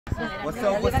What's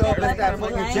up, it's that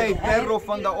fucking J Perro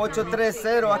from the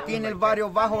 830 aquí en el barrio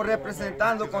bajo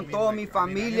representando con toda mi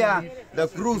familia. The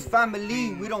Cruz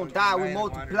family, we don't die, we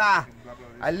multiply.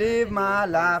 I live my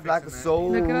life like a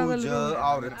soldier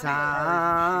all the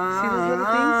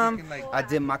time. I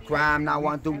did my crime, now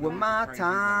I'm doing my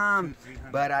time.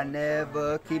 But I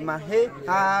never keep my head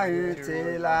high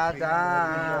until I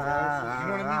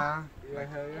die.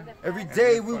 Every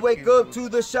day we wake up to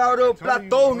the shout of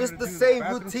Platón, it's the same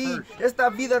routine. Esta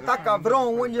vida está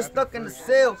cabrón when you're stuck in the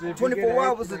cell 24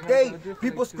 hours a day.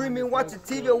 People screaming, watching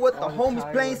TV with the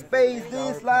homies playing spades.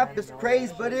 This life is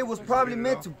crazy, but it was probably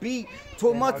meant to be.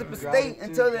 12 months up in state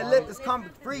until they let this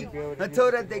convict free.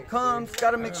 Until that day comes,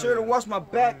 gotta make sure to wash my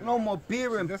back. No more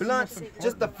beer and blunts,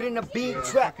 just a fin of being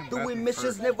trapped. Doing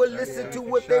missions, never listen to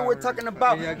what they were talking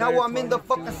about. Now I'm in the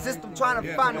fucking system trying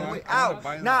to find a way out.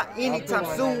 Not anytime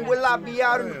soon will I be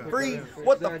out in the free.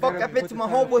 What the fuck happened to my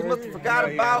homeboys? Must have forgot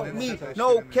about me.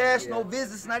 No cash, no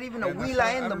visits, not even a wheeler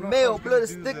in the mail. Blood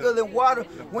is thicker than water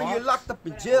when you're locked up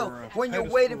in jail. When you're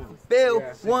waiting for bail,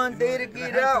 one day to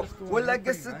get out. Well, I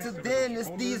guess until then, it's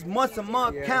these months a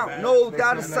month count. No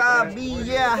doubt inside me,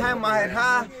 yeah, I have my head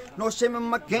high. No shame in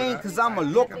my game, cause I'm a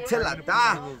look until I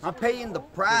die. I'm paying the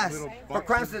price for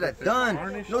crimes that I've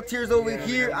done. No tears over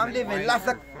here, I'm living life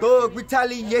like a thug.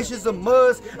 Retaliation's a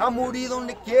must, I'm morir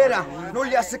donde quiera. No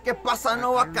le hace que pasa,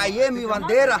 no va a caer mi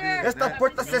bandera. Estas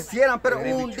puertas se cierran, pero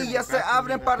un día se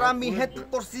abren para mi gente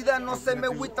torcida. No se me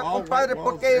agüita, compadre,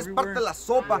 porque es parte de la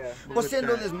sopa. Pues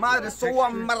siendo desmadre, so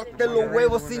amarte los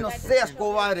huevos si no seas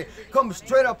cobarde. Come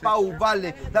straight up a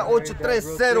Uvalde, that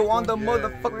 830 on the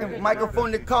motherfucking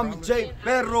microphone. They call me J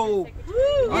Perro. On the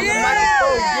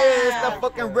microphone, yeah, it's that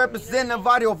fucking representing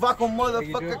Barrio Bajo,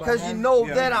 motherfucker, cause you know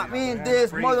that I'm in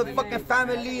this motherfucking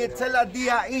family until I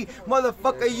die.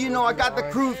 Motherfucker, you know I got the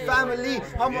Cruz family.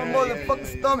 I'm a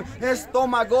motherfucking stomach and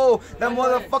stomago. That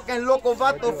motherfucking loco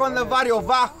vato from the Barrio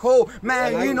Bajo.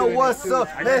 Man, you know what's up,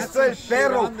 eso el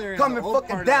perro. Coming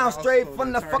fucking down straight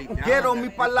from the fucking ghetto. Mi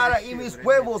palabra y mis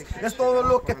huevos es todo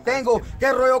lo que tengo.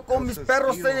 Que rollo con mis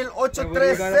perros en el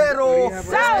 830.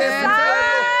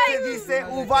 Se dice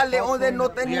Uvalde, donde no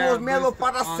tenemos miedo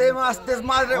para hacer más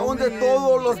desmadre, donde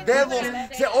todos los dedos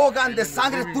se ahogan de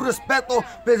sangre. Tu respeto,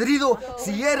 Pedrito,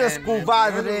 si eres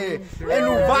cobarde. En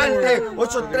Uvalde,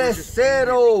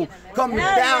 830, coming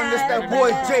down, it's that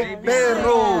boy J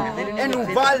Perro. En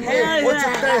Uvalde,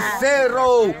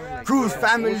 830, Cruz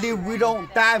family, we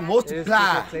don't die,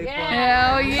 multiply.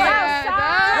 Hell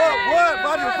yeah! What,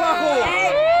 Barrio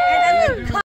Bajo?